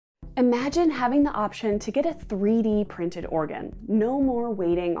Imagine having the option to get a 3D printed organ. No more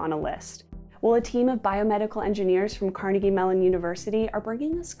waiting on a list. Well, a team of biomedical engineers from Carnegie Mellon University are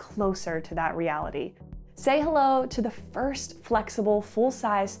bringing us closer to that reality. Say hello to the first flexible,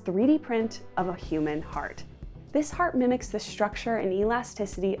 full-size 3D print of a human heart. This heart mimics the structure and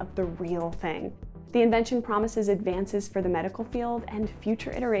elasticity of the real thing. The invention promises advances for the medical field, and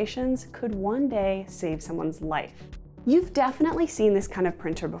future iterations could one day save someone's life. You've definitely seen this kind of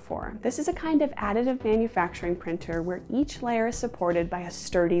printer before. This is a kind of additive manufacturing printer where each layer is supported by a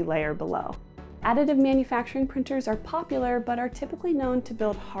sturdy layer below. Additive manufacturing printers are popular, but are typically known to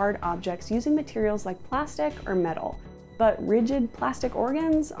build hard objects using materials like plastic or metal. But rigid plastic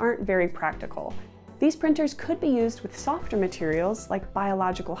organs aren't very practical. These printers could be used with softer materials like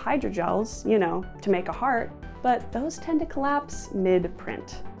biological hydrogels, to make a heart, but those tend to collapse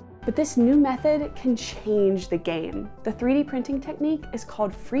mid-print. But this new method can change the game. The 3D printing technique is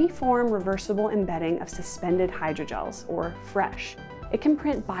called Freeform Reversible Embedding of Suspended Hydrogels, or FRESH. It can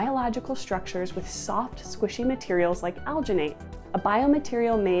print biological structures with soft, squishy materials like alginate, a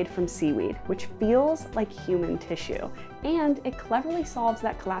biomaterial made from seaweed, which feels like human tissue. And it cleverly solves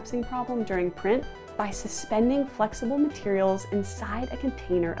that collapsing problem during print by suspending flexible materials inside a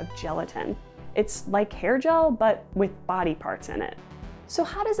container of gelatin. It's like hair gel, but with body parts in it. So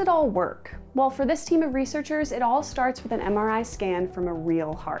how does it all work? Well, for this team of researchers, it all starts with an MRI scan from a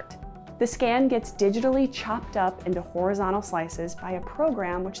real heart. The scan gets digitally chopped up into horizontal slices by a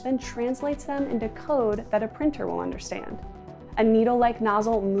program which then translates them into code that a printer will understand. A needle-like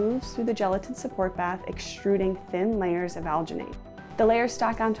nozzle moves through the gelatin support bath, extruding thin layers of alginate. The layers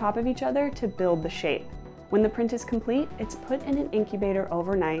stack on top of each other to build the shape. When the print is complete, it's put in an incubator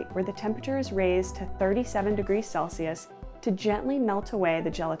overnight where the temperature is raised to 37 degrees Celsius to gently melt away the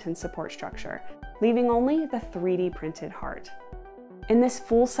gelatin support structure, leaving only the 3D printed heart. In this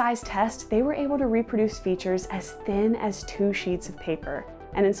full-size test, they were able to reproduce features as thin as 2 sheets of paper,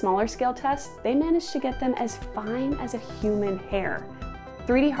 and in smaller scale tests, they managed to get them as fine as a human hair.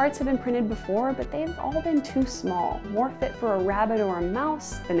 3D hearts have been printed before, but they've all been too small, more fit for a rabbit or a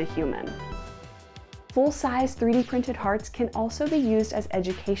mouse than a human. Full-size 3D printed hearts can also be used as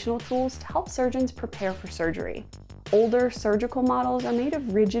educational tools to help surgeons prepare for surgery. Older surgical models are made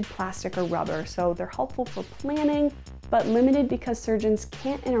of rigid plastic or rubber, so they're helpful for planning, but limited because surgeons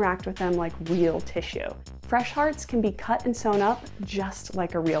can't interact with them like real tissue. Fresh hearts can be cut and sewn up just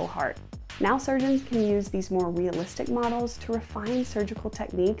like a real heart. Now surgeons can use these more realistic models to refine surgical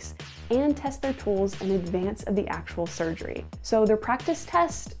techniques and test their tools in advance of the actual surgery. So their practice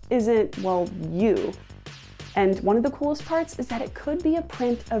test isn't, well, you. And one of the coolest parts is that it could be a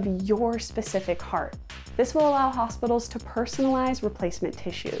print of your specific heart. This will allow hospitals to personalize replacement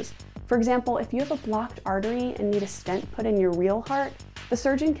tissues. For example, if you have a blocked artery and need a stent put in your real heart, the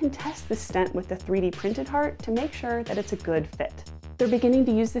surgeon can test the stent with the 3D printed heart to make sure that it's a good fit. They're beginning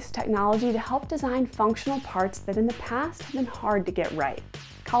to use this technology to help design functional parts that in the past have been hard to get right.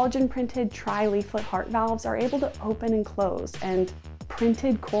 Collagen-printed tri-leaflet heart valves are able to open and close, and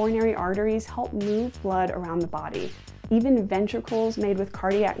printed coronary arteries help move blood around the body. Even ventricles made with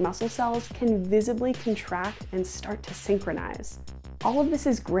cardiac muscle cells can visibly contract and start to synchronize. All of this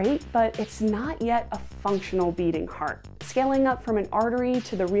is great, but it's not yet a functional beating heart. Scaling up from an artery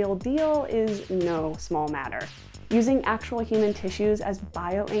to the real deal is no small matter. Using actual human tissues as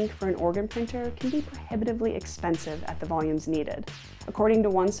bioink for an organ printer can be prohibitively expensive at the volumes needed. According to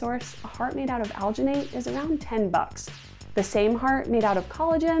one source, a heart made out of alginate is around $10. The same heart made out of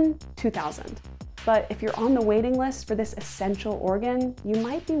collagen, $2,000. But if you're on the waiting list for this essential organ, you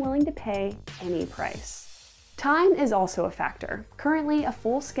might be willing to pay any price. Time is also a factor. Currently, a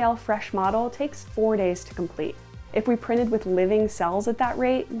full-scale fresh model takes 4 days to complete. If we printed with living cells at that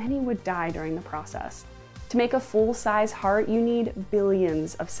rate, many would die during the process. To make a full-size heart, you need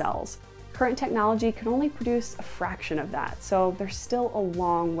billions of cells. Current technology can only produce a fraction of that, so there's still a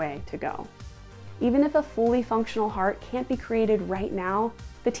long way to go. Even if a fully functional heart can't be created right now,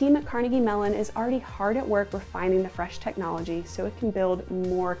 the team at Carnegie Mellon is already hard at work refining the fresh technology so it can build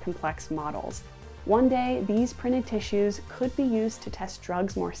more complex models. One day, these printed tissues could be used to test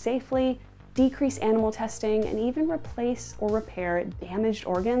drugs more safely, decrease animal testing, and even replace or repair damaged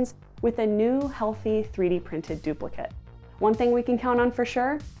organs with a new, healthy 3D printed duplicate. One thing we can count on for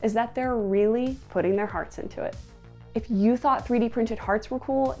sure is that they're really putting their hearts into it. If you thought 3D printed hearts were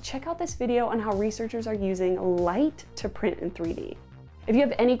cool, check out this video on how researchers are using light to print in 3D. If you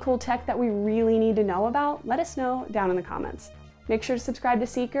have any cool tech that we really need to know about, let us know down in the comments. Make sure to subscribe to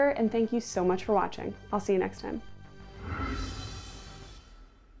Seeker, and thank you so much for watching. I'll see you next time.